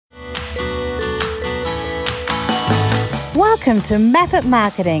Welcome to Map It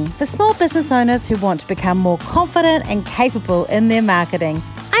Marketing for small business owners who want to become more confident and capable in their marketing.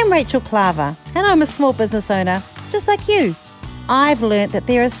 I'm Rachel Klaver and I'm a small business owner just like you. I've learnt that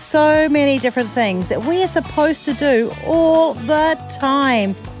there are so many different things that we are supposed to do all the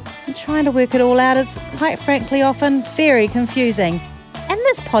time. And trying to work it all out is, quite frankly, often very confusing. In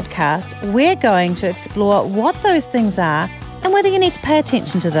this podcast, we're going to explore what those things are and whether you need to pay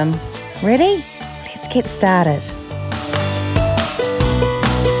attention to them. Ready? Let's get started.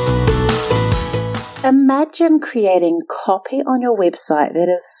 Imagine creating copy on your website that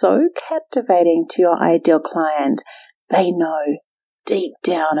is so captivating to your ideal client. They know deep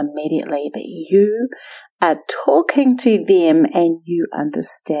down immediately that you are talking to them and you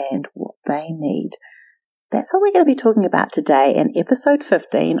understand what they need. That's what we're going to be talking about today in episode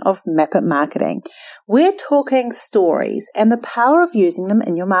 15 of Map It Marketing. We're talking stories and the power of using them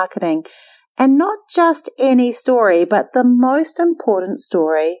in your marketing. And not just any story, but the most important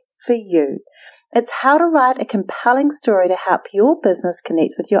story for you. It's how to write a compelling story to help your business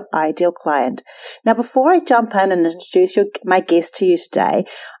connect with your ideal client. Now, before I jump in and introduce my guest to you today,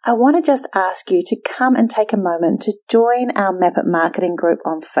 I want to just ask you to come and take a moment to join our Map It Marketing group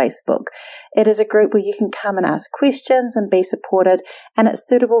on Facebook. It is a group where you can come and ask questions and be supported, and it's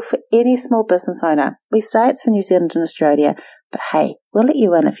suitable for any small business owner. We say it's for New Zealand and Australia, but hey, we'll let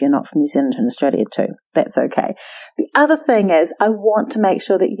you in if you're not from New Zealand and Australia too. That's okay. The other thing is, I want to make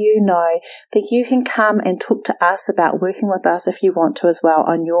sure that you know that you can come and talk to us about working with us if you want to as well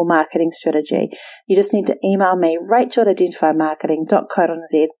on your marketing strategy. You just need to email me,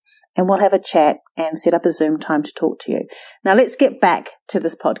 rachel@identifymarketing.co.nz, and we'll have a chat and set up a Zoom time to talk to you. Now let's get back to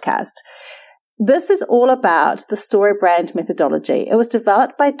this podcast. This is all about the story brand methodology. It was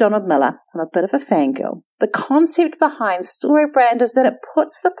developed by Donald Miller. I'm a bit of a fangirl. The concept behind story brand is that it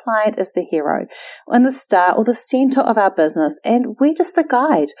puts the client as the hero and the star or the center of our business, and we're just the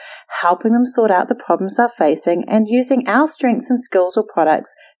guide, helping them sort out the problems they're facing and using our strengths and skills or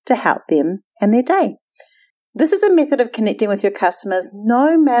products to help them in their day. This is a method of connecting with your customers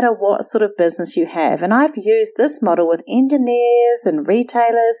no matter what sort of business you have. And I've used this model with engineers and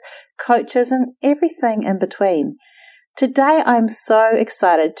retailers, coaches, and everything in between. Today, I'm so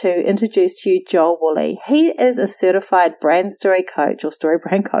excited to introduce to you Joel Woolley. He is a certified brand story coach or story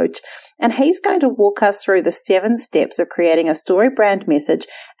brand coach, and he's going to walk us through the 7 steps of creating a story brand message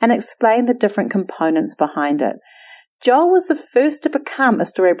and explain the different components behind it. Joel was the first to become a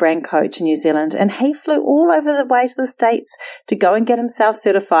story brand coach in New Zealand, and he flew all over the way to the States to go and get himself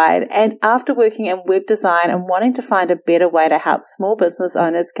certified. And after working in web design and wanting to find a better way to help small business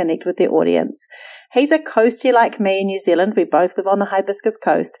owners connect with their audience, he's a coastie like me in New Zealand. We both live on the Hibiscus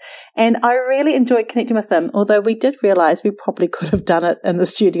coast, and I really enjoyed connecting with him, although we did realize we probably could have done it in the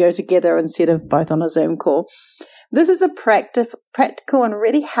studio together instead of both on a Zoom call. This is a practical and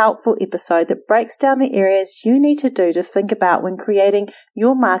really helpful episode that breaks down the areas you need to do to think about when creating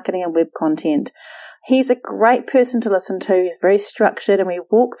your marketing and web content. He's a great person to listen to. He's very structured, and we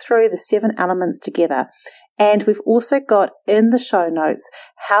walk through the 7 elements together. And we've also got in the show notes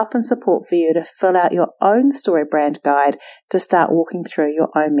help and support for you to fill out your own story brand guide to start walking through your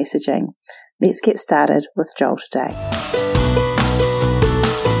own messaging. Let's get started with Joel today.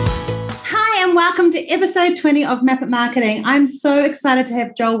 Welcome to episode 20 of Map It Marketing. I'm so excited to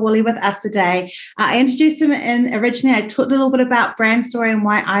have Joel Woolley with us today. I introduced him in originally. I talked a little bit about brand story and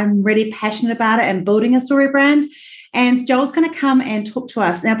why I'm really passionate about it and building a story brand. And Joel's going to come and talk to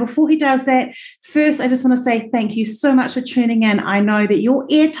us. Now, before he does that, first, I just want to say thank you so much for tuning in. I know that your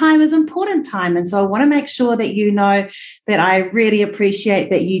airtime is important time. And so I want to make sure that you know that I really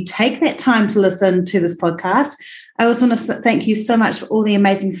appreciate that you take that time to listen to this podcast. I also want to thank you so much for all the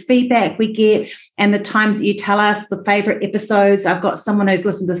amazing feedback we get and the times that you tell us the favorite episodes. I've got someone who's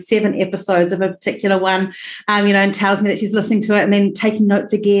listened to 7 episodes of a particular one, and tells me that she's listening to it and then taking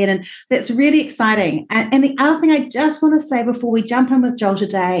notes again. And that's really exciting. And the other thing I just want to say before we jump in with Joel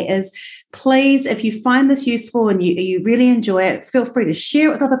today is, please, if you find this useful and you really enjoy it, feel free to share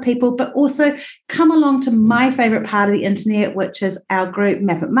it with other people, but also come along to my favorite part of the internet, which is our group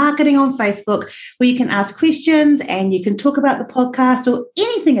Map It Marketing on Facebook, where you can ask questions and you can talk about the podcast or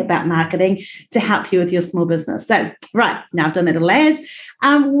anything about marketing to help you with your small business. So, right, now I've done that a lot.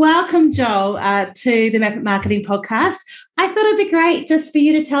 Welcome, Joel, to the Map It Marketing podcast. I thought it'd be great just for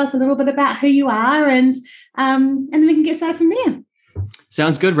you to tell us a little bit about who you are, and then we can get started from there.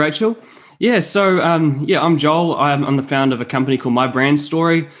 Sounds good, Rachel. Yeah, so I'm Joel. I'm the founder of a company called My Brand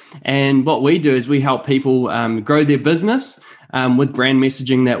Story, and what we do is we help people grow their business with brand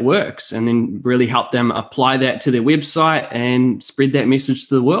messaging that works, and then really help them apply that to their website and spread that message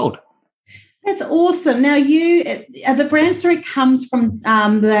to the world. That's awesome. Now, the brand story comes from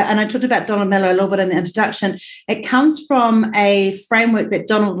and I talked about Donald Miller a little bit in the introduction. It comes from a framework that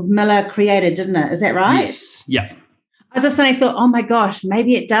Donald Miller created, didn't it? Is that right? Yes. Yeah. I was just saying, I thought, oh my gosh,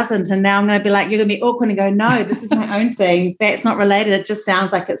 maybe it doesn't. And now I'm going to be like, you're going to be awkward and go, no, this is my own thing. That's not related. It just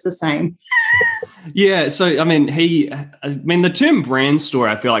sounds like it's the same. Yeah. So, the term brand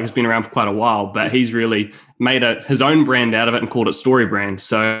story, I feel like has been around for quite a while, but he's really made his own brand out of it and called it Story Brand.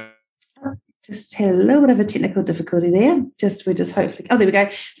 So, just had a little bit of a technical difficulty there. We're just hopefully. Oh, there we go.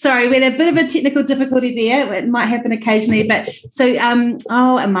 Sorry, we had a bit of a technical difficulty there. It might happen occasionally, but so and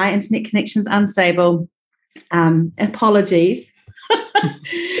my internet connection's unstable. Apologies.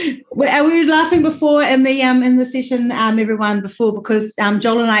 We were laughing before in the session, everyone, before, because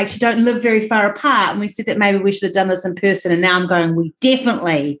Joel and I actually don't live very far apart, and we said that maybe we should have done this in person. And now I'm going, we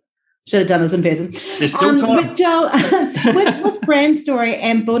definitely should have done this in person. There's still time. With Joel, with Brand Story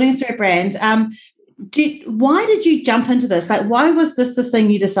and building a story brand, why did you jump into this? Like, why was this the thing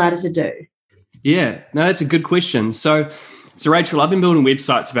you decided to do? Yeah, no, that's a good question. So Rachel, I've been building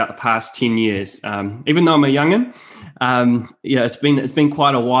websites about the past 10 years. Even though I'm a young'un, it's been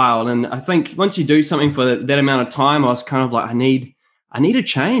quite a while. And I think once you do something for that amount of time, I was kind of like, I need a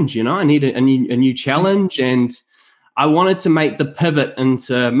change, I need a new challenge. And I wanted to make the pivot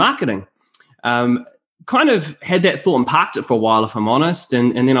into marketing. Kind of had that thought and parked it for a while, if I'm honest.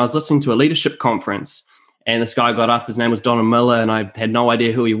 And then I was listening to a leadership conference, and this guy got up, his name was Donald Miller, and I had no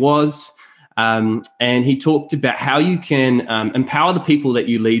idea who he was. And he talked about how you can empower the people that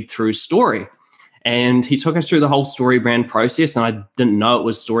you lead through story. And he took us through the whole story brand process. And I didn't know it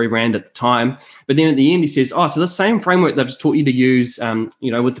was story brand at the time. But then at the end, he says, so the same framework that I've just taught you to use,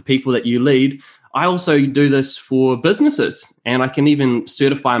 with the people that you lead, I also do this for businesses. And I can even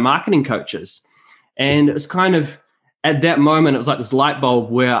certify marketing coaches. And it was kind of, at that moment, it was like this light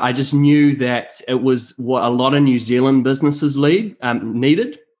bulb where I just knew that it was what a lot of New Zealand businesses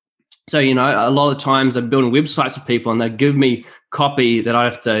needed. So, a lot of times I'm building websites for people, and they give me copy that I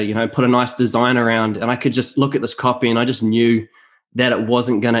have to, put a nice design around, and I could just look at this copy and I just knew that it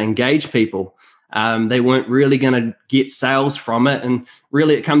wasn't going to engage people. They weren't really going to get sales from it. And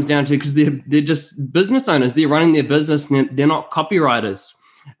really it comes down to, because they're just business owners, they're running their business, and they're not copywriters.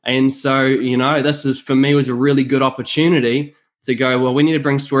 And so, this is, for me, was a really good opportunity to go, well, we need to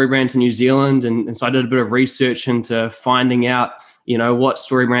bring StoryBrand to New Zealand. And so I did a bit of research into finding out, what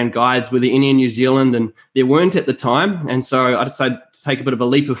StoryBrand guides were there any in New Zealand, and there weren't at the time. And so I decided to take a bit of a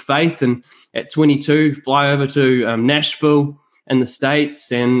leap of faith, and at 22, fly over to Nashville in the States,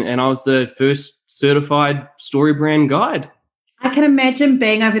 and I was the first certified StoryBrand guide. I can imagine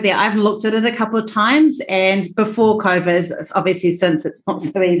being over there. I've looked at it a couple of times, and before COVID, obviously since it's not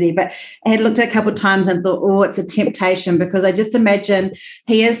so easy, but I had looked at it a couple of times and thought, it's a temptation, because I just imagine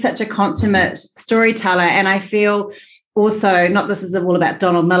he is such a consummate storyteller. And I feel also, not this is all about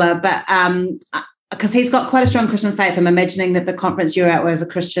Donald Miller, but because he's got quite a strong Christian faith. I'm imagining that the conference you're at was a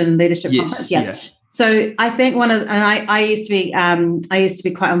Christian leadership conference. Yeah. So I think I used to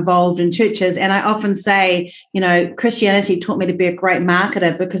be quite involved in churches, and I often say, Christianity taught me to be a great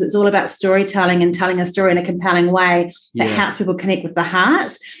marketer, because it's all about storytelling and telling a story in a compelling way that helps people connect with the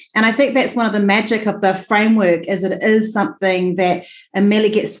heart. And I think that's one of the magic of the framework, is it is something that merely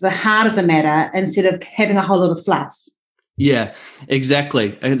gets to the heart of the matter instead of having a whole lot of fluff. Yeah,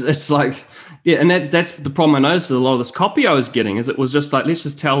 exactly. It's like, and that's the problem I noticed with a lot of this copy I was getting, is it was just like, let's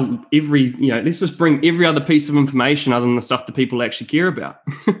just tell let's just bring every other piece of information other than the stuff that people actually care about.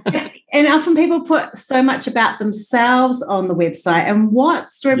 And often people put so much about themselves on the website, and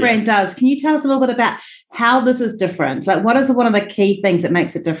what StoryBrand does. Can you tell us a little bit about how this is different? Like, what is one of the key things that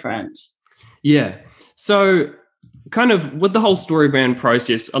makes it different? Yeah. So kind of with the whole StoryBrand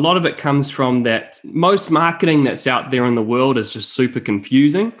process, a lot of it comes from that most marketing that's out there in the world is just super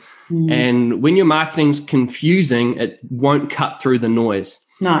confusing. And when your marketing's confusing, it won't cut through the noise.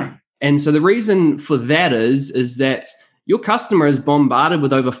 No. And so the reason for that is that your customer is bombarded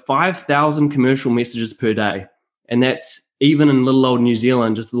with over 5,000 commercial messages per day. And that's even in little old New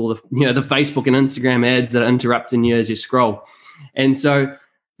Zealand, just all the, the Facebook and Instagram ads that are interrupting you as you scroll. And so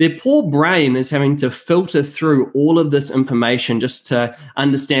their poor brain is having to filter through all of this information just to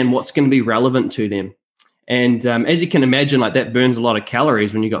understand what's going to be relevant to them. And as you can imagine, like, that burns a lot of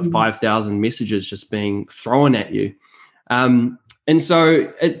calories when you've got 5,000 messages just being thrown at you. And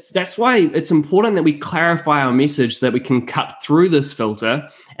so that's why it's important that we clarify our message so that we can cut through this filter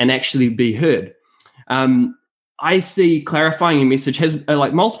and actually be heard. I see clarifying your message has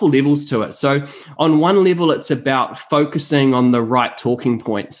like multiple levels to it. So on one level, it's about focusing on the right talking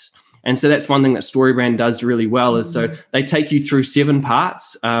points. And so that's one thing that StoryBrand does really well, is so they take you through 7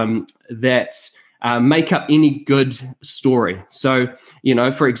 parts that make up any good story. So,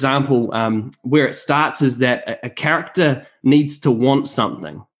 for example, where it starts is that a character needs to want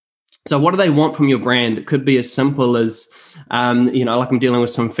something. So what do they want from your brand? It could be as simple as, like I'm dealing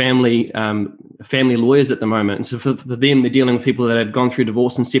with some family lawyers at the moment. And so for them, they're dealing with people that have gone through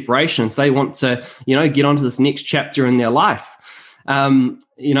divorce and separation. So they want to, get onto this next chapter in their life. So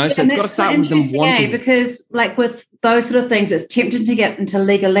it's got to start with them wanting. Because like with those sort of things, it's tempting to get into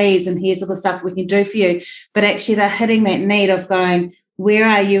legalese and here's all the stuff we can do for you. But actually they're hitting that need of going, where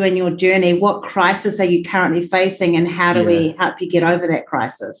are you in your journey? What crisis are you currently facing? And how do we help you get over that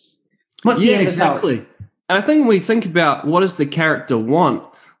crisis? What's the end result? Exactly. And I think when we think about what does the character want,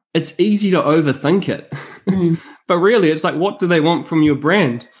 it's easy to overthink it. But really, it's like, what do they want from your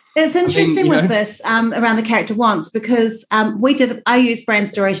brand? It's interesting with this around the character wants, because I used Brand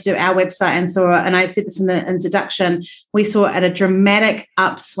Story to do our website and I said this in the introduction, we saw at a dramatic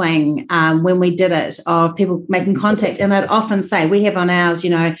upswing when we did it of people making contact. And they'd often say, we have on ours,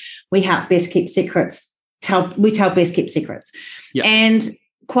 we help best keep secrets. We tell best kept secrets. Yep. And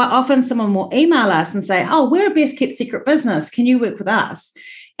quite often someone will email us and say, oh, we're a best kept secret business. Can you work with us?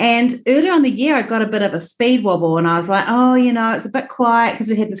 And earlier in the year, I got a bit of a speed wobble and I was like, oh, it's a bit quiet because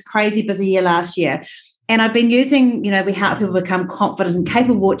we had this crazy busy year last year. And I've been using, we help people become confident and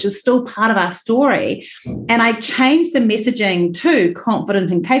capable, which is still part of our story. And I changed the messaging to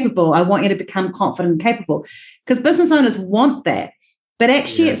confident and capable. I want you to become confident and capable because business owners want that. But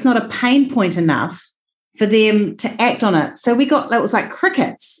actually, it's not a pain point enough for them to act on it. So it was like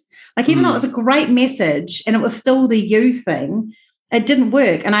crickets. Like even though it was a great message and it was still the you thing, it didn't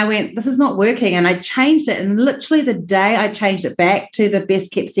work. And I went, this is not working. And I changed it. And literally the day I changed it back to the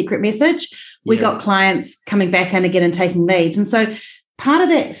best kept secret message, we got clients coming back in again and taking leads. And so part of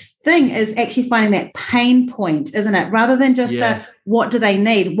that thing is actually finding that pain point, isn't it? Rather than just what do they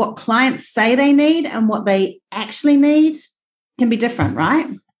need, what clients say they need and what they actually need can be different, right?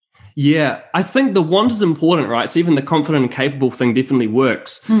 Yeah, I think the want is important, right? So even the confident and capable thing definitely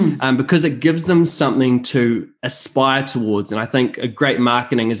works because it gives them something to aspire towards. And I think a great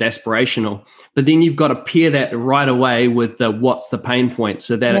marketing is aspirational, but then you've got to pair that right away with the what's the pain point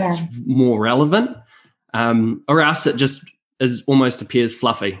so that it's more relevant, or else it just almost appears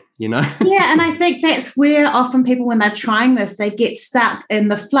fluffy, Yeah, and I think that's where often people, when they're trying this, they get stuck in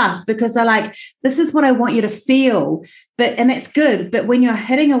the fluff because they're like, this is what I want you to feel. And that's good. But when you're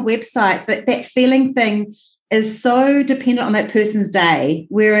hitting a website, that feeling thing is so dependent on that person's day,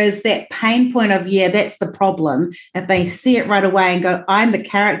 whereas that pain point of, that's the problem. If they see it right away and go, I'm the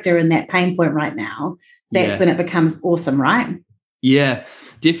character in that pain point right now, that's when it becomes awesome, right? Yeah,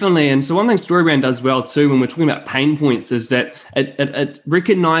 definitely. And so one thing StoryBrand does well too, when we're talking about pain points, is that it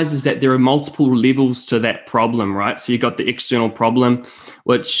recognizes that there are multiple levels to that problem, right? So you've got the external problem,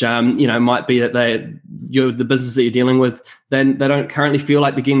 which, might be that the business that you're dealing with, then they don't currently feel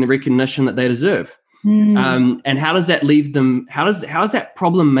like they're getting the recognition that they deserve. And how does that leave them? How is that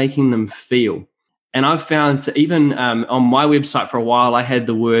problem making them feel? And I've found, so even on my website for a while, I had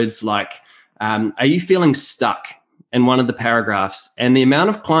the words like, are you feeling stuck? In one of the paragraphs, and the amount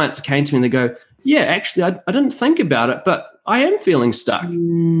of clients that came to me and they go, yeah, actually, I didn't think about it, but I am feeling stuck.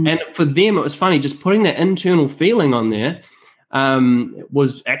 And for them, it was funny, just putting that internal feeling on there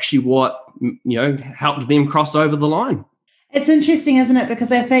was actually what, helped them cross over the line. It's interesting, isn't it?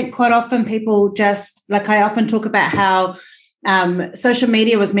 Because I think quite often people just, like I often talk about how social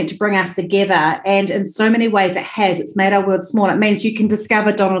media was meant to bring us together, and in so many ways it has. It's made our world small. It means you can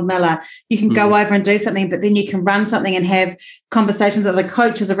discover Donald Miller, you can go over and do something, but then you can run something and have conversations with other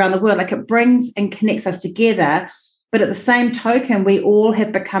coaches around the world. Like it brings and connects us together. But at the same token, we all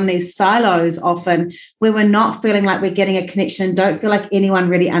have become these silos often where we're not feeling like we're getting a connection and don't feel like anyone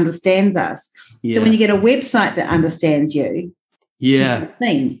really understands us. So when you get a website that understands you, it's a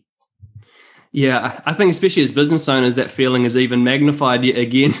thing. Yeah, I think especially as business owners, that feeling is even magnified yet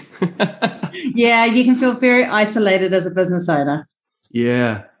again. Yeah, you can feel very isolated as a business owner.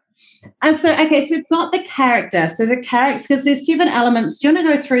 Yeah. And so we've got the character. So the character, because there's 7 elements. Do you want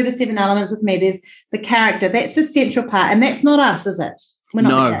to go through the 7 elements with me? There's the character. That's the central part. And that's not us, is it? We're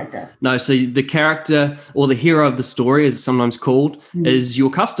not the character. No, so the character or the hero of the story, as it's sometimes called, is your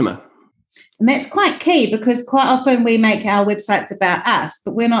customer. And that's quite key because quite often we make our websites about us,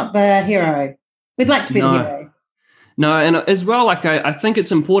 but we're not the hero. We'd like to be the hero. No, and as well, like I think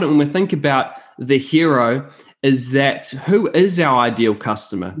it's important when we think about the hero is that who is our ideal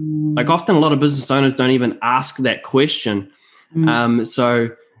customer? Like often a lot of business owners don't even ask that question. So,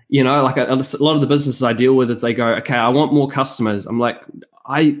 like a lot of the businesses I deal with is they go, okay, I want more customers. I'm like,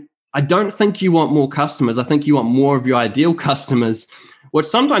 I don't think you want more customers. I think you want more of your ideal customers, which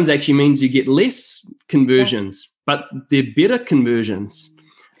sometimes actually means you get less conversions, but they're better conversions.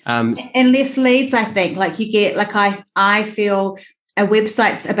 And less leads, I think. Like you get, like I feel a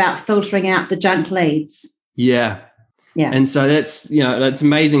website's about filtering out the junk leads. Yeah. Yeah. And so that's, that's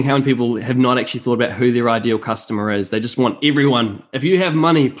amazing how many people have not actually thought about who their ideal customer is. They just want everyone. If you have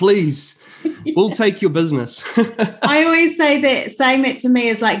money, please, we'll take your business. I always say that saying that to me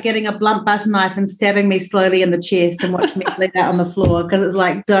is like getting a blunt butter knife and stabbing me slowly in the chest and watching me bleed out on the floor, because it's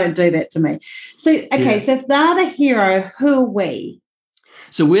like, don't do that to me. So, okay, so if they're the hero, who are we?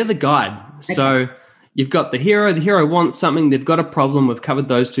 So we're the guide. Okay. So you've got the hero. The hero wants something. They've got a problem. We've covered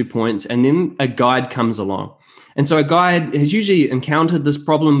those 2 points. And then a guide comes along. And so a guide has usually encountered this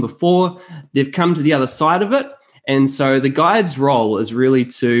problem before. They've come to the other side of it. And so the guide's role is really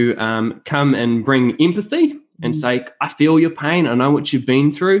to come and bring empathy and say, I feel your pain. I know what you've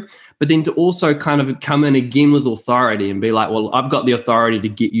been through. But then to also kind of come in again with authority and be like, well, I've got the authority to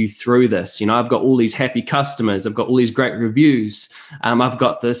get you through this. I've got all these happy customers. I've got all these great reviews. I've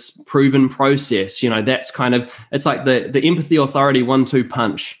got this proven process. That's kind of, it's like the empathy authority 1-2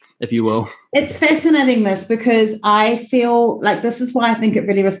 punch, if you will. It's fascinating this, because I feel like this is why I think it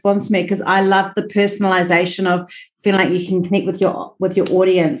really responds to me, because I love the personalization of feeling like you can connect with your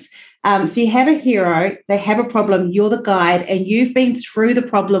audience. So you have a hero, they have a problem, you're the guide, and you've been through the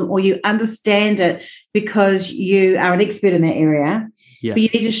problem, or you understand it because you are an expert in that area. Yeah. But you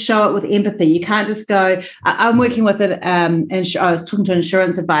need to show it with empathy. You can't just go, I'm working with I was talking to an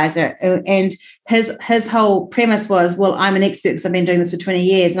insurance advisor, and his whole premise was, well, I'm an expert because I've been doing this for 20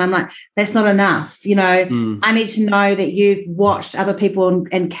 years. And I'm like, that's not enough. I need to know that you've watched other people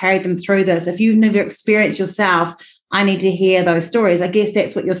and carried them through this. If you've never experienced yourself, I need to hear those stories. I guess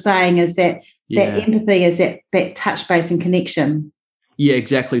that's what you're saying, is that empathy is that touch base and connection. Yeah,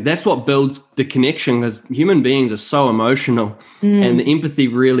 exactly. That's what builds the connection, because human beings are so emotional, and the empathy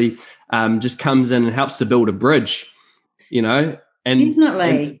really just comes in and helps to build a bridge, And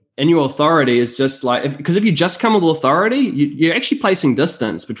definitely. And your authority is just like, because if you just come with authority, you're actually placing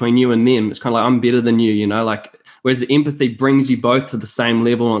distance between you and them. It's kind of like, I'm better than you, whereas the empathy brings you both to the same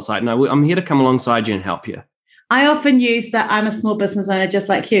level. And it's like, no, I'm here to come alongside you and help you. I often use that I'm a small business owner just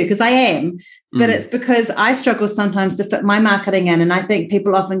like you, because I am, but it's because I struggle sometimes to fit my marketing in. And I think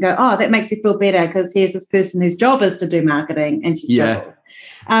people often go, oh, that makes me feel better because here's this person whose job is to do marketing and she struggles.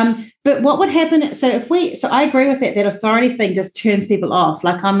 But what would happen? So I agree with that authority thing just turns people off.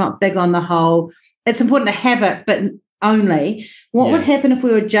 Like, I'm not big on the whole, it's important to have it, but only. What would happen if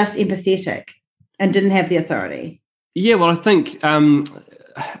we were just empathetic and didn't have the authority? Yeah, well, I think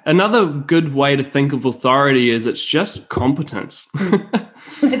another good way to think of authority is it's just competence.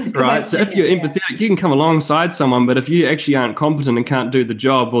 Right? So if you're empathetic, you can come alongside someone, but if you actually aren't competent and can't do the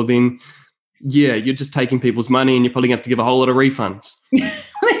job, well then, you're just taking people's money and you're probably going to have to give a whole lot of refunds.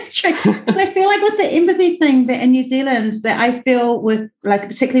 That's true. But I feel like with the empathy thing that in New Zealand, that I feel with, like,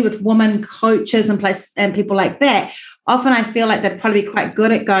 particularly with women coaches and people like that, often I feel like they'd probably be quite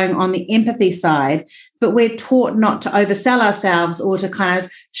good at going on the empathy side, but we're taught not to oversell ourselves or to kind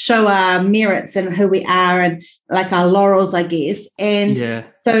of show our merits and who we are and like our laurels, I guess. And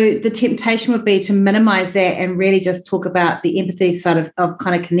so the temptation would be to minimize that and really just talk about the empathy side of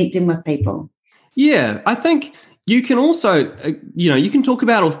kind of connecting with people. Yeah, I think you can also, you can talk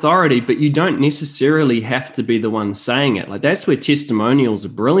about authority, but you don't necessarily have to be the one saying it. Like, that's where testimonials are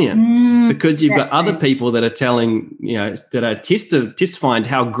brilliant, because you've got other people that are telling, that are testifying to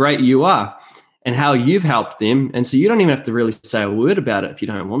how great you are and how you've helped them. And so you don't even have to really say a word about it if you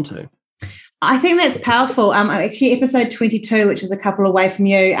don't want to. I think that's powerful. Actually, episode 22, which is a couple away from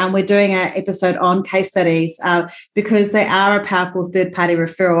you, we're doing an episode on case studies because they are a powerful third-party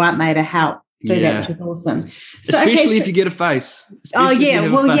referral, aren't they, to help do that, which is awesome. Especially if you get a face.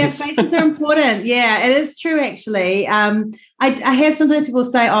 Faces are important. Yeah, it is true, actually. I have sometimes people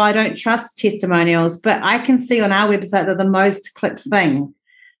say, oh, I don't trust testimonials, but I can see on our website they're the most clicked thing.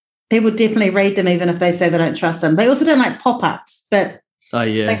 People definitely read them even if they say they don't trust them. They also don't like pop-ups, but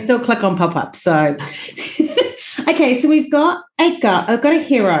they still click on pop-ups. So, okay, so we've got a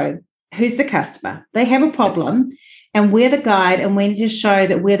hero who's the customer. They have a problem. And we're the guide, and we need to show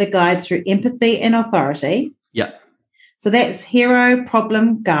that we're the guide through empathy and authority. Yeah. So that's hero,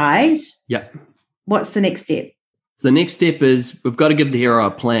 problem, guide. Yeah. What's the next step? So the next step is we've got to give the hero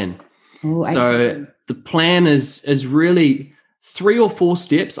a plan. So the plan is really 3 or 4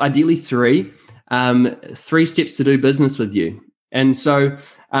 steps, ideally 3 steps to do business with you. And so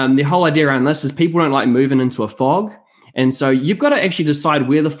the whole idea around this is people don't like moving into a fog. And so you've got to actually decide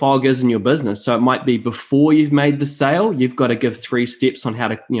where the fog is in your business. So it might be before you've made the sale, you've got to give 3 steps on how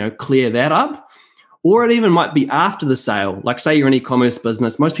to, clear that up. or it even might be after the sale. Like say you're an e-commerce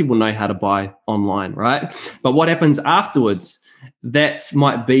business, most people know how to buy online, right? But what happens afterwards, that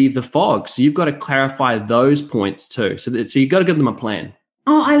might be the fog. So you've got to clarify those points too. So you've got to give them a plan.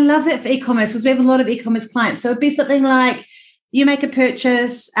 Oh, I love that for e-commerce because we have a lot of e-commerce clients. So it'd be something like you make a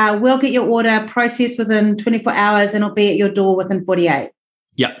purchase, we'll get your order processed within 24 hours and it'll be at your door within 48.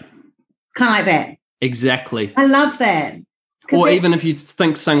 Yep. Kind of like that. Exactly. I love that. Or even if you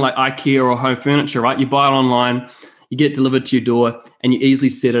think something like IKEA or home furniture, right? You buy it online, you get it delivered to your door, and you easily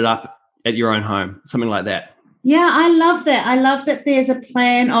set it up at your own home, something like that. Yeah, I love that. I love that there's a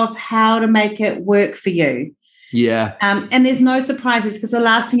plan of how to make it work for you. Yeah. And there's no surprises because the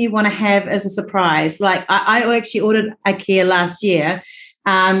last thing you want to have is a surprise. Like I actually ordered IKEA last year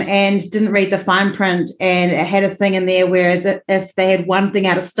and didn't read the fine print, and it had a thing in there whereas if they had one thing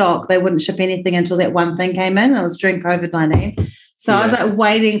out of stock, they wouldn't ship anything until that one thing came in. It was during COVID-19. So I was like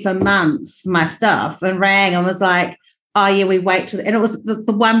waiting for months for my stuff and rang and was like, oh, yeah, we wait till, and it was the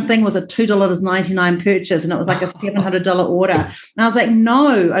one thing was a $2.99 purchase and it was like a $700 order. And I was like,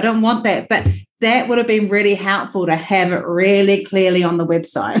 no, I don't want that. But that would have been really helpful to have it really clearly on the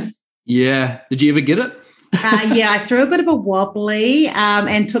website. Yeah. Did you ever get it? Yeah, I threw a bit of a wobbly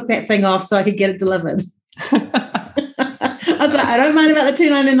and took that thing off so I could get it delivered. I was like, I don't mind about the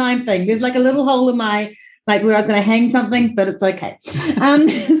 $2.99 thing. There's like a little hole in my, like where I was going to hang something, but it's okay. So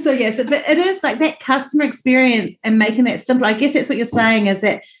but it is like that customer experience and making that simple. I guess that's what you're saying is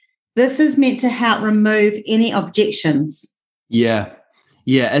that this is meant to help remove any objections. Yeah.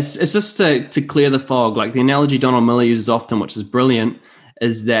 Yeah. It's just to clear the fog. Like the analogy Donald Miller uses often, which is brilliant,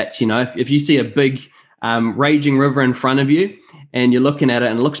 is that, you know, if you see a big raging river in front of you and you're looking at it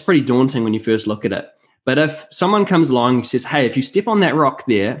and it looks pretty daunting when you first look at it. But if someone comes along and says, hey, if you step on that rock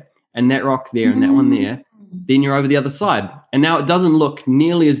there and that rock there and that one there, then you're over the other side. And now it doesn't look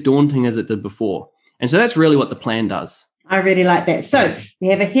nearly as daunting as it did before. And so that's really what the plan does. I really like that. So we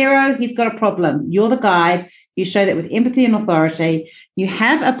have a hero. He's got a problem. You're the guide. You show that with empathy and authority. You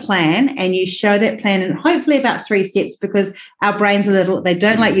have a plan and you show that plan in hopefully about 3 steps because our brains they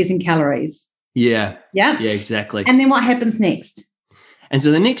don't like using calories. Yeah. Yeah. Yeah, exactly. And then what happens next? And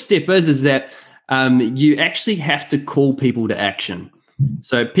so the next step is that you actually have to call people to action.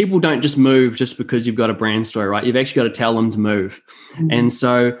 So people don't just move just because you've got a brand story, right? You've actually got to tell them to move. Mm-hmm. And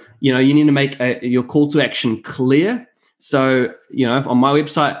so, you know, you need to make your call to action clear. So, you know, on my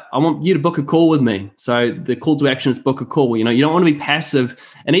website, I want you to book a call with me. So the call to action is book a call. You know, you don't want to be passive.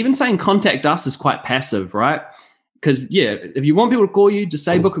 And even saying contact us is quite passive, right? Because, yeah, if you want people to call you, just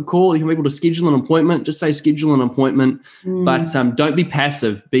say book a call. If you want people to schedule an appointment, just say schedule an appointment. But don't be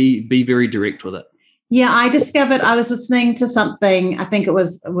passive. Be very direct with it. Yeah, I discovered I was listening to something, I think it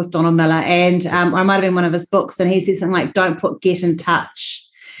was with Donald Miller, and I might have been one of his books, and he said something like, don't put get in touch.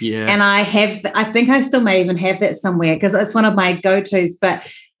 Yeah. And I think I still may even have that somewhere because it's one of my go-tos, but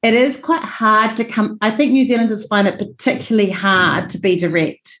it is quite hard to come. I think New Zealanders find it particularly hard to be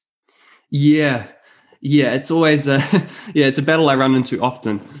direct. Yeah. Yeah, it's always it's a battle I run into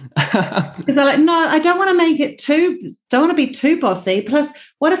often. Because they're like, no, I don't want to be too bossy. Plus,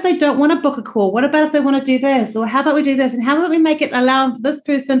 what if they don't want to book a call? What about if they want to do this? Or how about we do this? And how about we make it allow this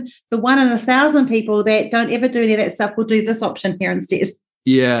person, the 1 in 1,000 people that don't ever do any of that stuff, will do this option here instead.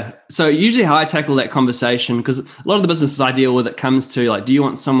 Yeah. So usually how I tackle that conversation, because a lot of the businesses I deal with, it comes to like, do you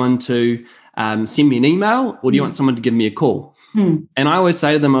want someone to send me an email or do you want someone to give me a call? And I always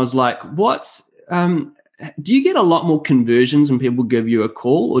say to them, I was like, do you get a lot more conversions when people give you a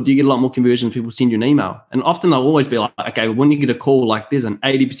call, or do you get a lot more conversions when people send you an email? And often they'll always be like, okay, well, when you get a call, like there's an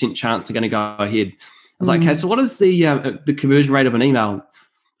 80% chance they're going to go ahead. I was like, okay, so what is the conversion rate of an email?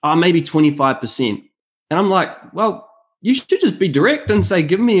 Oh, maybe 25%. And I'm like, well, you should just be direct and say,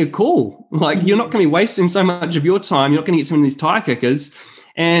 give me a call. Like you're not going to be wasting so much of your time. You're not going to get some of these tire kickers.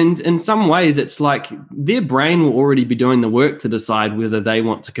 And in some ways, it's like their brain will already be doing the work to decide whether they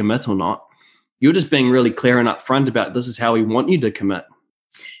want to commit or not. You're just being really clear and upfront about this is how we want you to commit.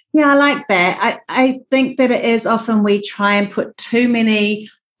 Yeah, I like that. I think that it is often we try and put too many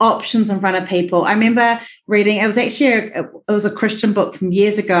options in front of people. I remember reading, it was actually a Christian book from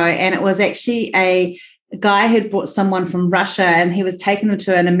years ago, and it was actually a guy who'd brought someone from Russia, and he was taking them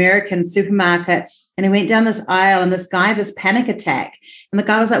to an American supermarket, and he went down this aisle, and this panic attack. And the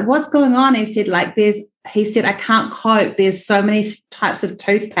guy was like, what's going on? He said, I can't cope. There's so many types of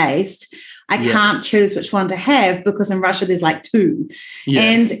toothpaste. I can't choose which one to have because in Russia there's like 2. Yeah.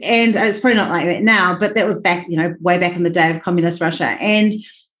 And it's probably not like that now, but that was back, way back in the day of communist Russia. And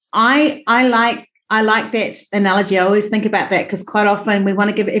I like that analogy. I always think about that because quite often we want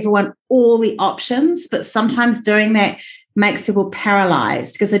to give everyone all the options, but sometimes doing that makes people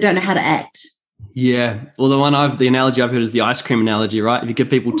paralyzed because they don't know how to act. Yeah. Well, the analogy I've heard is the ice cream analogy, right? If you give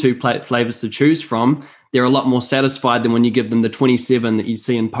people two flavors to choose from, they're a lot more satisfied than when you give them the 27 that you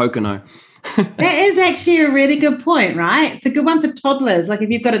see in Pocono. That is actually a really good point, right? It's a good one for toddlers. Like if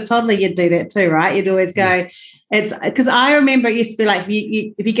you've got a toddler, you'd do that too, right? You'd always go, it's because I remember it used to be like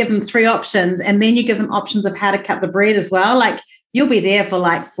if you give them 3 options and then you give them options of how to cut the bread as well, like you'll be there for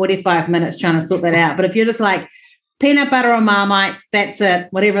like 45 minutes trying to sort that out. But if you're just like peanut butter or Marmite, that's it.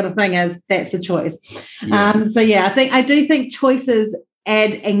 Whatever the thing is, that's the choice. Yeah. I do think choices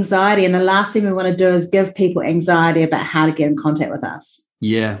add anxiety, and the last thing we want to do is give people anxiety about how to get in contact with us.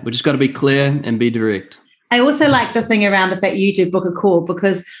 Yeah, we just got to be clear and be direct. I also like the thing around the fact you do book a call,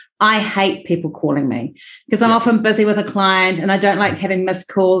 because I hate people calling me because I'm often busy with a client and I don't like having missed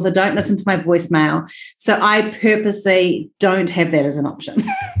calls. I don't listen to my voicemail. So I purposely don't have that as an option.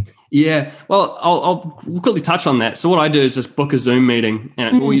 Yeah, well, I'll quickly touch on that. So what I do is just book a Zoom meeting,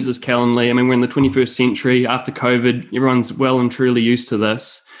 and it all uses Calendly. I mean, we're in the 21st century after COVID. Everyone's well and truly used to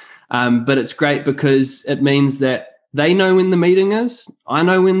this. But it's great because it means that they know when the meeting is. I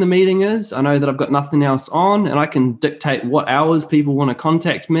know when the meeting is. I know that I've got nothing else on, and I can dictate what hours people want to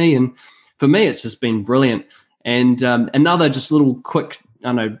contact me. And for me, it's just been brilliant. And another just little quick,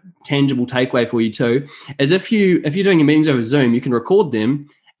 tangible takeaway for you too, is if you're doing your meetings over Zoom, you can record them.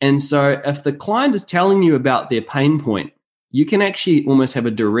 And so if the client is telling you about their pain point, you can actually almost have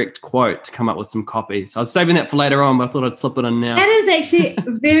a direct quote to come up with some copy. So I was saving that for later on, but I thought I'd slip it in now. That is actually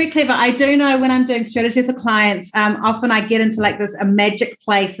very clever. I do know when I'm doing strategy for clients, often I get into like a magic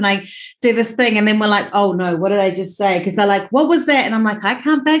place and I do this thing and then we're like, oh no, what did I just say? Because they're like, what was that? And I'm like, I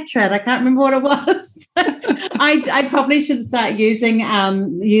can't backtrack. I can't remember what it was. I probably should start using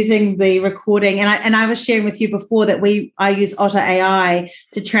the recording. And I was sharing with you before that I use Otter AI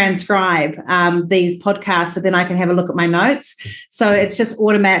to transcribe these podcasts, so then I can have a look at my notes. So it's just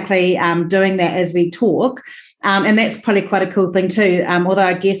automatically doing that as we talk. And that's probably quite a cool thing too. Although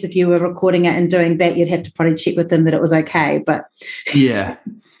I guess if you were recording it and doing that, you'd have to probably check with them that it was okay. But yeah.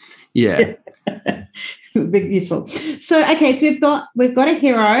 Big useful. So we've got a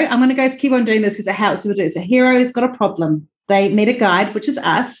hero. I'm going to keep on doing this because it helps people do it. So hero's got a problem. They meet a guide, which is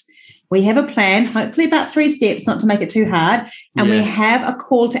us. We have a plan, hopefully about 3 steps, not to make it too hard. And we have a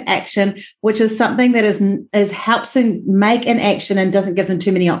call to action, which is something that is helps them make an action and doesn't give them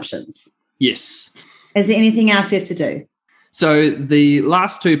too many options. Yes. Is there anything else we have to do? So the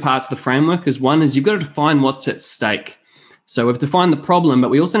last 2 parts of the framework is, one is you've got to define what's at stake. So we've defined the problem, but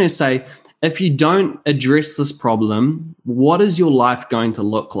we also need to say, if you don't address this problem, what is your life going to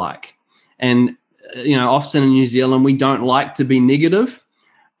look like? And, often in New Zealand, we don't like to be negative.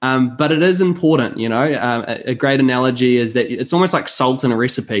 But it is important, a great analogy is that it's almost like salt in a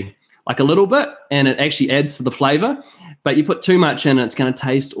recipe, like a little bit, and it actually adds to the flavor, but you put too much in, it's going to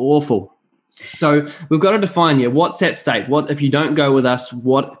taste awful. So we've got to define what's at stake. What, if you don't go with us,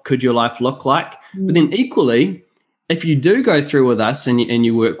 what could your life look like? But then equally, if you do go through with us and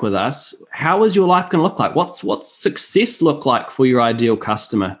you work with us, how is your life going to look like? What's success look like for your ideal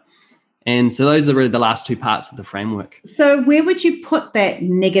customer? And so those are really the last 2 parts of the framework. So where would you put that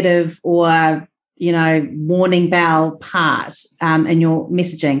negative or, warning bell part in your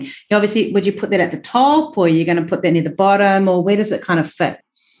messaging? Obviously, would you put that at the top, or are you going to put that near the bottom, or where does it kind of fit?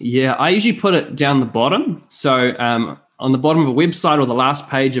 Yeah, I usually put it down the bottom. So on the bottom of a website or the last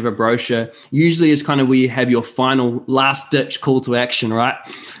page of a brochure, usually is kind of where you have your final last-ditch call to action, right?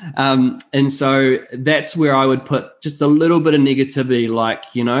 And so that's where I would put just a little bit of negativity, like,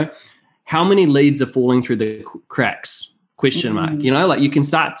 how many leads are falling through the cracks? Question mark. Like you can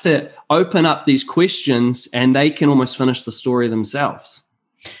start to open up these questions and they can almost finish the story themselves.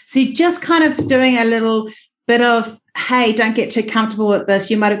 So you're just kind of doing a little bit of, hey, don't get too comfortable with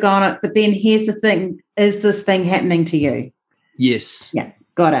this. You might have gone it, but then here's the thing. Is this thing happening to you? Yes. Yeah,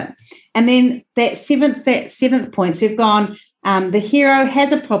 got it. And then that seventh point, so you've gone, the hero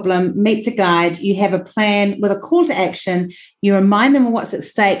has a problem, meets a guide, you have a plan with a call to action, you remind them of what's at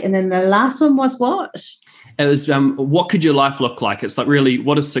stake, and then the last one was what? It was, what could your life look like? It's like, really,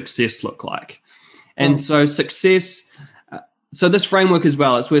 what does success look like? And so success, so this framework as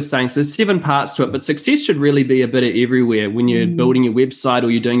well, it's worth saying, so there's 7 parts to it, but success should really be a bit of everywhere when you're building your website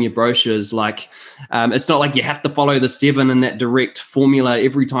or you're doing your brochures. Like, it's not like you have to follow the 7 in that direct formula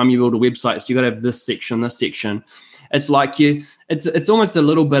every time you build a website. So you got to have this section. It's like it's almost a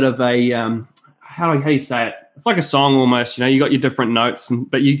little bit of a, how do you say it? It's like a song almost, you got your different notes,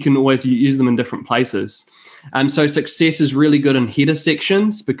 but you can always use them in different places. So success is really good in header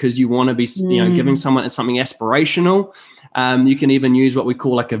sections because you want to be, giving someone something aspirational. You can even use what we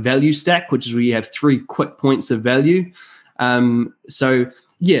call like a value stack, which is where you have 3 quick points of value.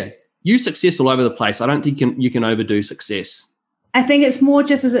 use success all over the place. I don't think you can overdo success. I think it's more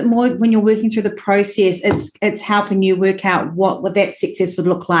just, is it more when you're working through the process, it's helping you work out what that success would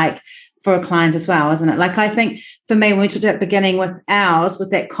look like for a client as well, isn't it? Like, I think for me, when we talked at the beginning with ours,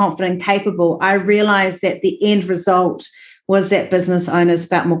 with that confident and capable, I realized that the end result was that business owners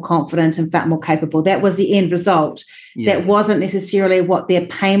felt more confident and felt more capable. That was the end result. Yeah. That wasn't necessarily what their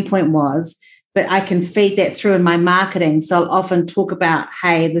pain point was, but I can feed that through in my marketing. So I'll often talk about,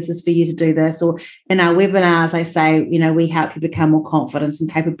 hey, this is for you to do this. Or in our webinars, I say, we help you become more confident and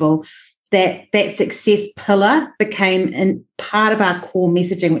capable. That success pillar became part of our core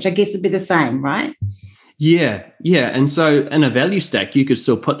messaging, which I guess would be the same, right? Yeah. And so in a value stack, you could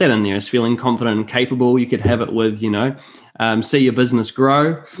still put that in there as feeling confident and capable. You could have it with, see your business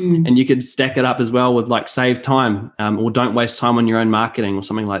grow, and you could stack it up as well with like save time, or don't waste time on your own marketing or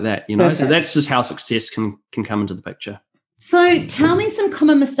something like that. Perfect. So that's just how success can come into the picture. So tell me some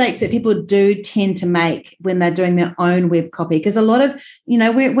common mistakes that people do tend to make when they're doing their own web copy, because a lot of,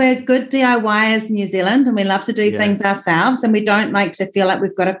 we're good DIYers in New Zealand and we love to do things ourselves, and we don't like to feel like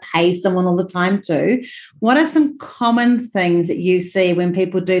we've got to pay someone all the time too. What are some common things that you see when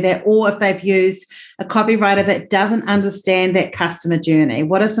people do that, or if they've used a copywriter that doesn't understand that customer journey?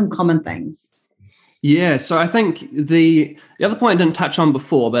 What are some common things? Yeah, so I think the other point I didn't touch on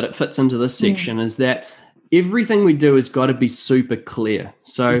before, but it fits into this section, is that everything we do has got to be super clear.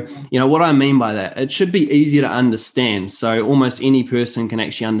 So, what I mean by that, it should be easier to understand. So almost any person can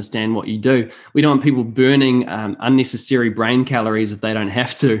actually understand what you do. We don't want people burning unnecessary brain calories if they don't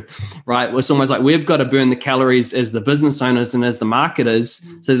have to, right? It's almost like we've got to burn the calories as the business owners and as the marketers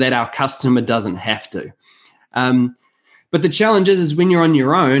so that our customer doesn't have to. But the challenge is when you're on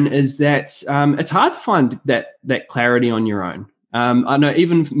your own, is that it's hard to find that clarity on your own. I know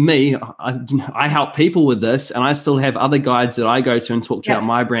even me, I help people with this, and I still have other guides that I go to and talk about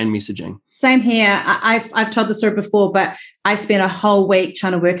my brand messaging. Same here. I've told the story before, but I spent a whole week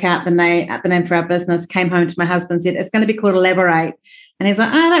trying to work out the name for our business. Came home to my husband and said, it's going to be called Elaborate. And he's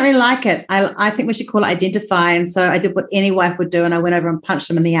like, I don't really like it. I think we should call it Identify. And so I did what any wife would do, and I went over and punched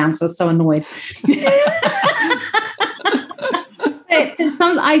him in the arm because I was so annoyed.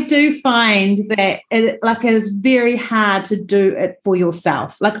 I do find that it is very hard to do it for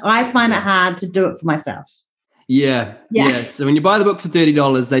yourself. Like, I find it hard to do it for myself. Yeah. So when you buy the book for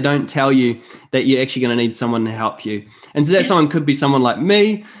 $30, they don't tell you that you're actually going to need someone to help you. And so that someone could be someone like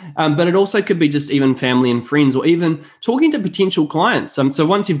me, but it also could be just even family and friends, or even talking to potential clients. So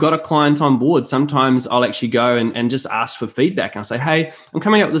once you've got a client on board, sometimes I'll actually go and just ask for feedback. And I'll say, hey, I'm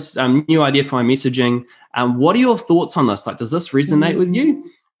coming up with this new idea for my messaging. What are your thoughts on this? Like, does this resonate with you?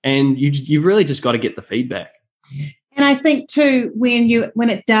 And you've really just got to get the feedback. And I think too, when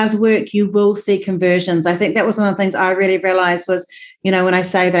it does work, you will see conversions. I think that was one of the things I really realized was, when I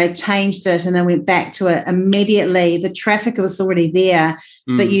say that I changed it and then went back to it immediately, the traffic was already there,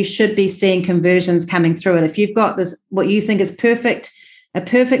 but you should be seeing conversions coming through it. If you've got this, what you think is a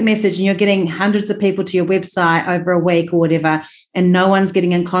perfect message, and you're getting hundreds of people to your website over a week or whatever, and no one's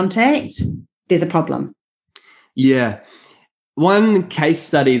getting in contact, there's a problem. Yeah. One case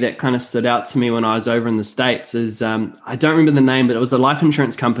study that kind of stood out to me when I was over in the States is, I don't remember the name, but it was a life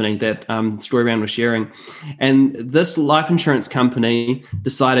insurance company that Storybrand was sharing. And this life insurance company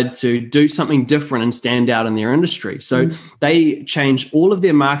decided to do something different and stand out in their industry. So they changed all of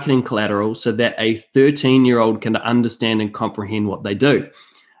their marketing collateral so that a 13-year-old can understand and comprehend what they do.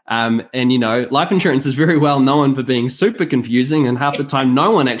 And, life insurance is very well known for being super confusing, and half the time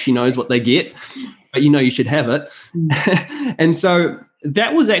no one actually knows what they get. But you should have it. And so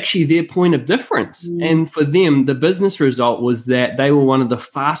that was actually their point of difference. And for them, the business result was that they were one of the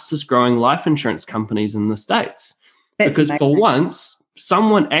fastest growing life insurance companies in the States. Because for once,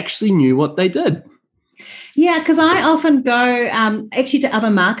 someone actually knew what they did. Yeah, because I often go actually to other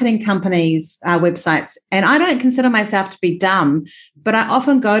marketing companies' websites, and I don't consider myself to be dumb, but I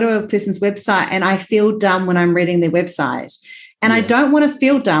often go to a person's website and I feel dumb when I'm reading their website. And I don't want to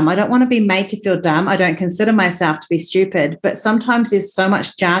feel dumb. I don't want to be made to feel dumb. I don't consider myself to be stupid. But sometimes there's so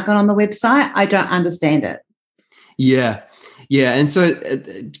much jargon on the website, I don't understand it. Yeah. And so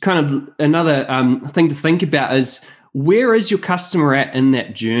kind of another thing to think about is, where is your customer at in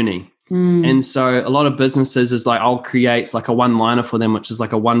that journey? And so a lot of businesses is like, I'll create like a one-liner for them, which is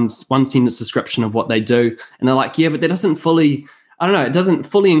like a one sentence description of what they do. And they're like, yeah, but that doesn't fully... it doesn't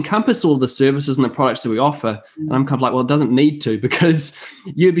fully encompass all the services and the products that we offer. And I'm kind of like, well, it doesn't need to, because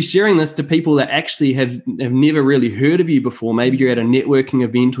you'll be sharing this to people that actually have never really heard of you before. Maybe you're at a networking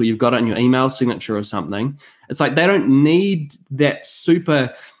event, or you've got it in your email signature or something. It's like they don't need that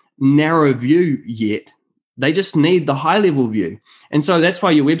super narrow view yet. They just need the high level view. And so that's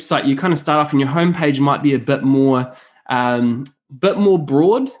why your website, you kind of start off and your homepage might be a bit more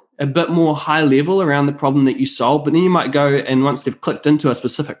broad, a bit more high level around the problem that you solve. But then you might go, and once they've clicked into a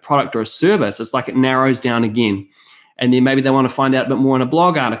specific product or a service, it's like it narrows down again. And then maybe they want to find out a bit more in a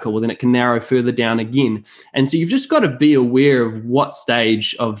blog article, well, then it can narrow further down again. And so you've just got to be aware of what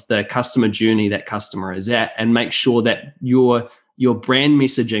stage of the customer journey that customer is at, and make sure that your brand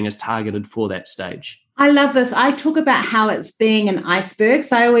messaging is targeted for that stage. I love this. I talk about how it's being an iceberg.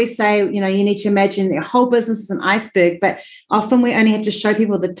 So I always say, you need to imagine your whole business is an iceberg, but often we only have to show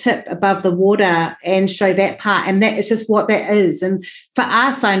people the tip above the water and show that part. And that is just what that is. And for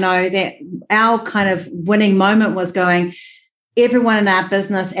us, I know that our kind of winning moment was going, everyone in our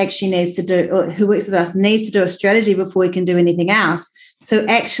business actually needs to do, or who works with us needs to do a strategy before we can do anything else. So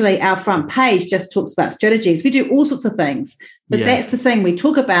actually our front page just talks about strategies. We do all sorts of things, but that's the thing we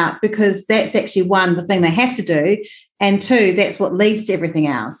talk about, because that's actually one, the thing they have to do. And two, that's what leads to everything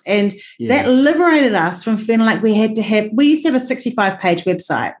else. And that liberated us from feeling like we used to have a 65-page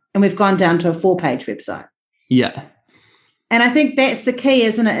website and we've gone down to a 4-page website. Yeah. And I think that's the key,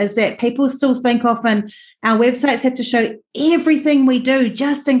 isn't it? Is that people still think often our websites have to show everything we do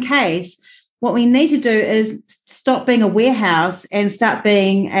just in case. What we need to do is stop being a warehouse and start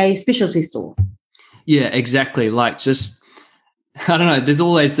being a specialty store. Yeah, exactly. Like just, I don't know, there's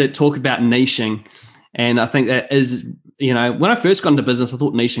always that talk about niching. And I think that is, when I first got into business, I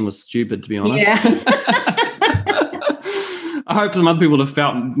thought niching was stupid, to be honest. Yeah. I hope some other people have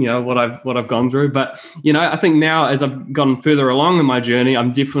felt, what I've gone through. But, I think now as I've gone further along in my journey,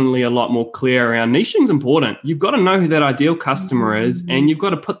 I'm definitely a lot more clear around niching's important. You've got to know who that ideal customer is, and you've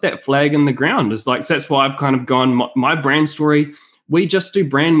got to put that flag in the ground. It's like, so that's why I've kind of gone, my brand story, we just do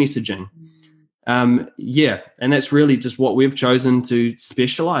brand messaging. And that's really just what we've chosen to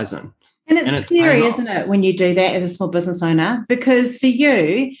specialize in. And it's scary, isn't it, when you do that as a small business owner? Because for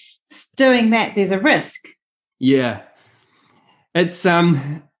you, doing that, there's a risk. Yeah. It's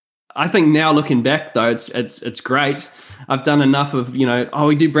I think now looking back though, it's great. I've done enough of,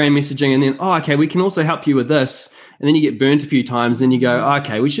 we do brand messaging, and then okay, we can also help you with this. And then you get burnt a few times, and you go,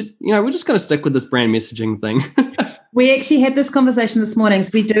 okay, we should, we're just going to stick with this brand messaging thing. We actually had this conversation this morning.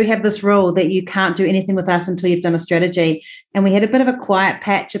 So we do have this rule that you can't do anything with us until you've done a strategy. And we had a bit of a quiet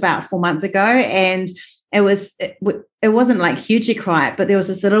patch about 4 months ago, and it wasn't like hugely quiet, but there was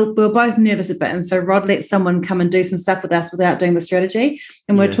this we were both nervous a bit. And so Rod let someone come and do some stuff with us without doing the strategy.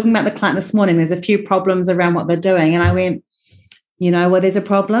 And we were talking about the client this morning. There's a few problems around what they're doing. And I went, there's a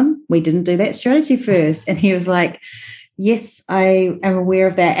problem. We didn't do that strategy first. And he was like, yes, I am aware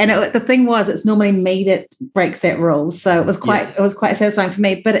of that. And the thing was, it's normally me that breaks that rule. So it was quite satisfying for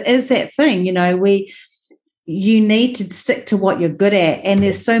me. But it is that thing, you need to stick to what you're good at. And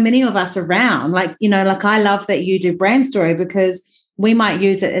there's so many of us around, like I love that you do brand story, because we might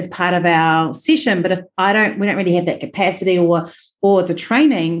use it as part of our session, but if we don't really have that capacity or the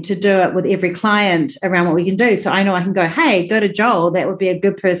training to do it with every client around what we can do. So I know I can go, hey, go to Joel. That would be a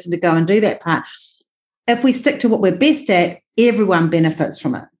good person to go and do that part. If we stick to what we're best at, everyone benefits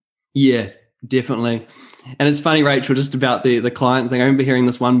from it. Yeah, definitely. And it's funny, Rachel, just about the client thing. I remember hearing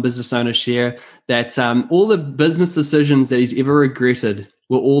this one business owner share that all the business decisions that he's ever regretted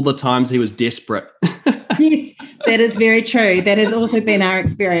were all the times he was desperate. Yes, that is very true. That has also been our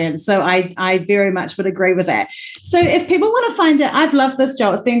experience. So I very much would agree with that. So if people want to find it, I've loved this,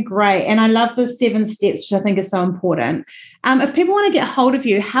 Joel. It's been great. And I love the 7 steps, which I think is so important. If people want to get hold of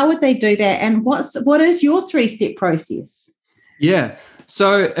you, how would they do that? And what is your 3-step process? Yeah.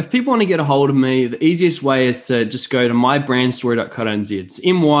 So if people want to get a hold of me, the easiest way is to just go to mybrandstory.co.nz. It's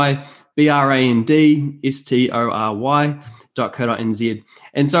mybrandstory.co.nz.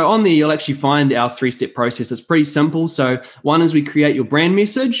 And so on there, you'll actually find our 3-step process. It's pretty simple. So one is we create your brand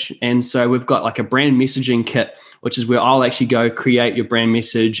message. And so we've got like a brand messaging kit, which is where I'll actually go create your brand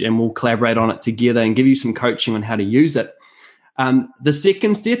message, and we'll collaborate on it together and give you some coaching on how to use it. The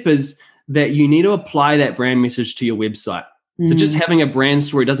second step is that you need to apply that brand message to your website. So just having a brand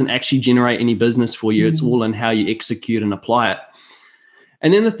story doesn't actually generate any business for you. It's all in how you execute and apply it.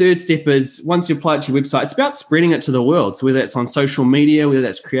 And then the third step is, once you apply it to your website, it's about spreading it to the world. So whether that's on social media, whether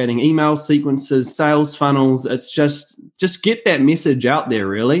that's creating email sequences, sales funnels, it's just get that message out there,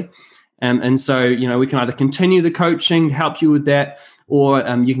 really. And so, we can either continue the coaching, help you with that, or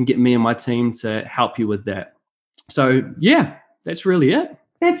you can get me and my team to help you with that. So, yeah, that's really it.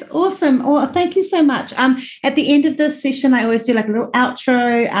 That's awesome. Oh, thank you so much. At the end of this session, I always do like a little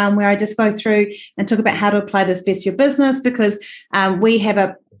outro where I just go through and talk about how to apply this best to your business, because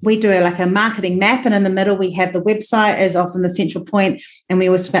we do like a marketing map, and in the middle we have the website as often the central point, and we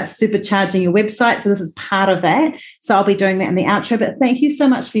always talk about supercharging your website. So this is part of that. So I'll be doing that in the outro. But thank you so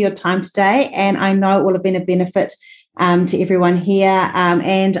much for your time today, and I know it will have been a benefit to everyone here.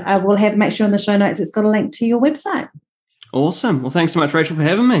 And I will make sure in the show notes it's got a link to your website. Awesome. Well, thanks so much, Rachel, for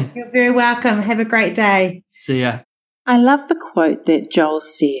having me. You're very welcome. Have a great day. See ya. I love the quote that Joel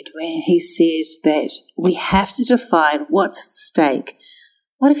said when he said that we have to define what's at stake.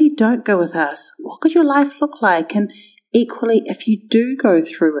 What if you don't go with us? What could your life look like? And equally, if you do go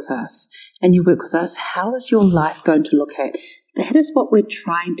through with us and you work with us, how is your life going to look at? That is what we're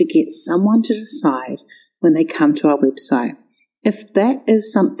trying to get someone to decide when they come to our website. If that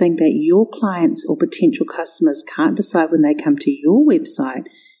is something that your clients or potential customers can't decide when they come to your website,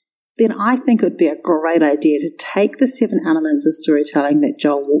 then I think it would be a great idea to take the 7 elements of storytelling that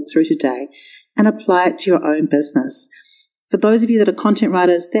Joel walked through today and apply it to your own business. For those of you that are content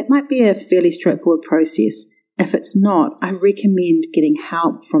writers, that might be a fairly straightforward process. If it's not, I recommend getting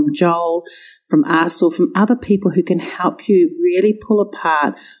help from Joel, from us, or from other people who can help you really pull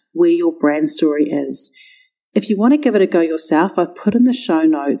apart where your brand story is. If you want to give it a go yourself, I've put in the show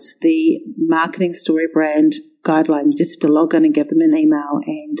notes the marketing story brand guideline. You just have to log in and give them an email,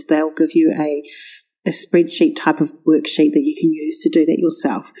 and they'll give you a spreadsheet type of worksheet that you can use to do that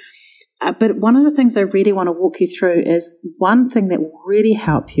yourself. But one of the things I really want to walk you through is one thing that will really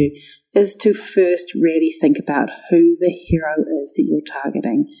help you is to first really think about who the hero is that you're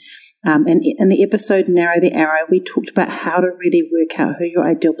targeting. And in the episode Narrow the Arrow, we talked about how to really work out who your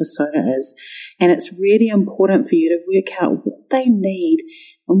ideal persona is. And it's really important for you to work out what they need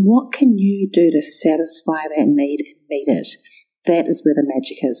and what can you do to satisfy that need and meet it. That is where the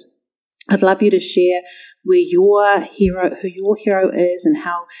magic is. I'd love you to share who your hero is and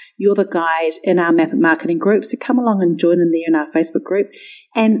how you're the guide in our Map It Marketing group. So come along and join in there in our Facebook group.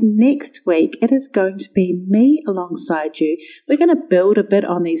 And next week, it is going to be me alongside you. We're going to build a bit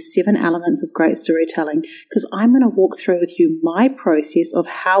on these 7 elements of great storytelling, because I'm going to walk through with you my process of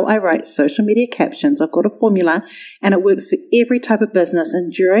how I write social media captions. I've got a formula and it works for every type of business.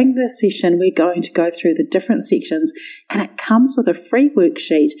 And during this session, we're going to go through the different sections, and it comes with a free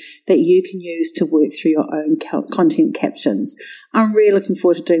worksheet that you can use to work through your own content captions. I'm really looking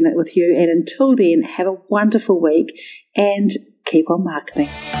forward to doing that with you. And until then, have a wonderful week and keep on marketing.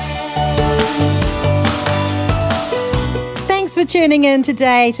 Thanks for tuning in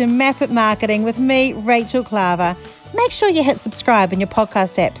today to Map It Marketing with me, Rachel Klaver. Make sure you hit subscribe in your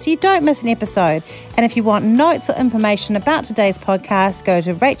podcast app so you don't miss an episode. And if you want notes or information about today's podcast, go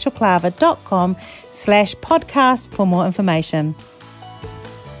to rachelklaver.com/podcast for more information.